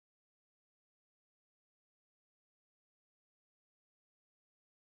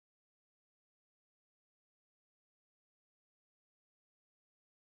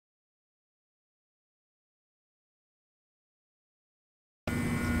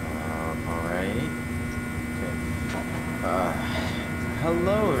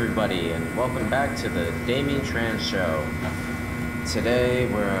Hello everybody and welcome back to the Damien Trans Show. Today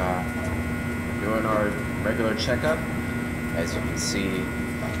we're doing our regular checkup. As you can see,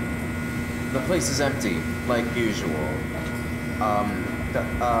 the place is empty, like usual.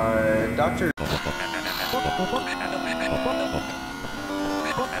 Doctor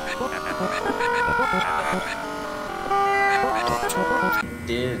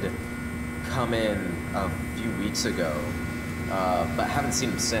did come in a few weeks ago. But haven't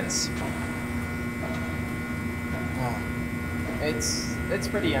seen him since. It's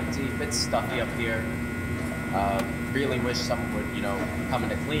pretty empty, a bit stuffy up here. Really wish someone would, come in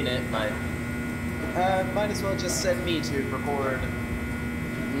to clean it, but might as well just send me to record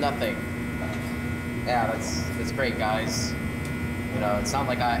nothing. Yeah, that's great, guys. It's not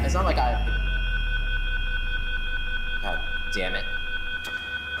like I. God damn it.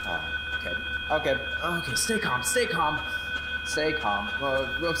 Okay, stay calm. Stay calm.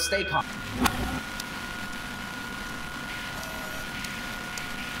 Well, stay calm.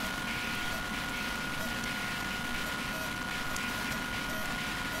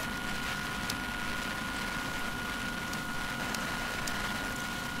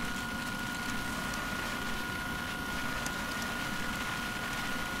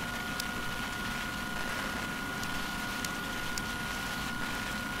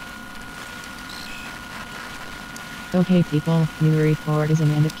 Okay people, new report is in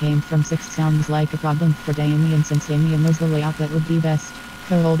and it came from 6. Sounds like a problem for Damien since Damien knows the layout that would be best.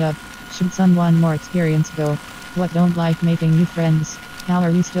 Hold up, should someone more experienced go? What, don't like making new friends? How are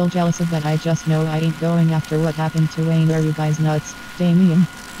you still jealous of that? I just know I ain't going after what happened to Wayne. Are you guys nuts? Damien,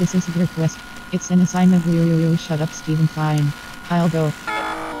 this is your quest. It's an assignment. Shut up Steven. Fine, I'll go.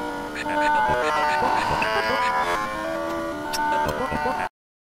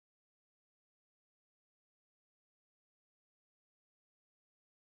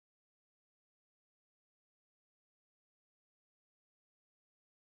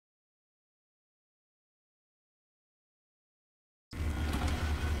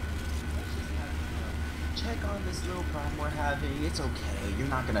 Check on this little problem we're having. It's okay. You're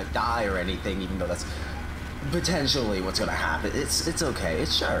not gonna die or anything, even though that's potentially what's gonna happen. It's okay.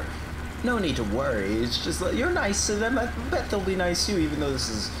 It's sure. No need to worry. It's just like you're nice to them. I bet they'll be nice to you, even though this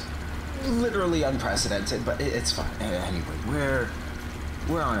is literally unprecedented. But it's fine. Anyway,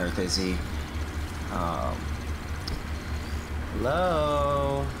 where on Earth is he?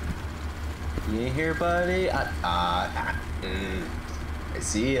 Hello. You here, buddy? I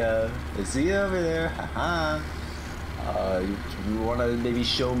see ya over there. Haha. You wanna maybe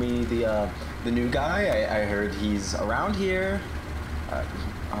show me the new guy? I heard he's around here.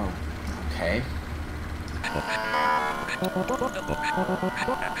 Oh, okay.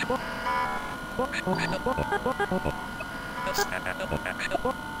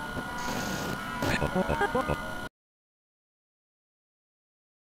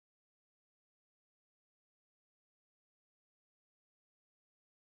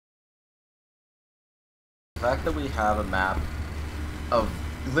 The fact that we have a map of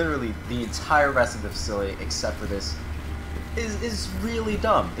literally the entire rest of the facility except for this is really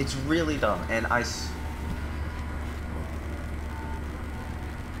dumb. It's really dumb, and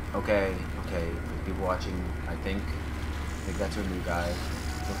Okay, people watching, I think that's our new guy,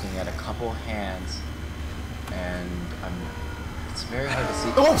 looking at a couple hands, and it's very hard to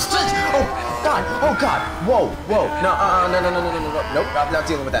see. Oh shit! Oh god! Whoa! No! Nope, I'm not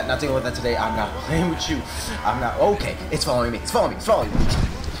dealing with that. Not dealing with that today. I'm not playing with you. I'm not. Okay, it's following me. It's following me.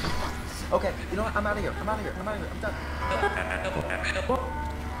 Okay, you know what? I'm out of here. I'm done.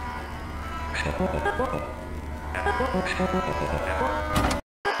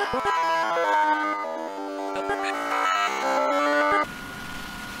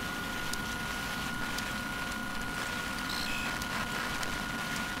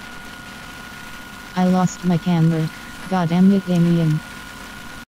 I lost my camera. God damn it, Damien.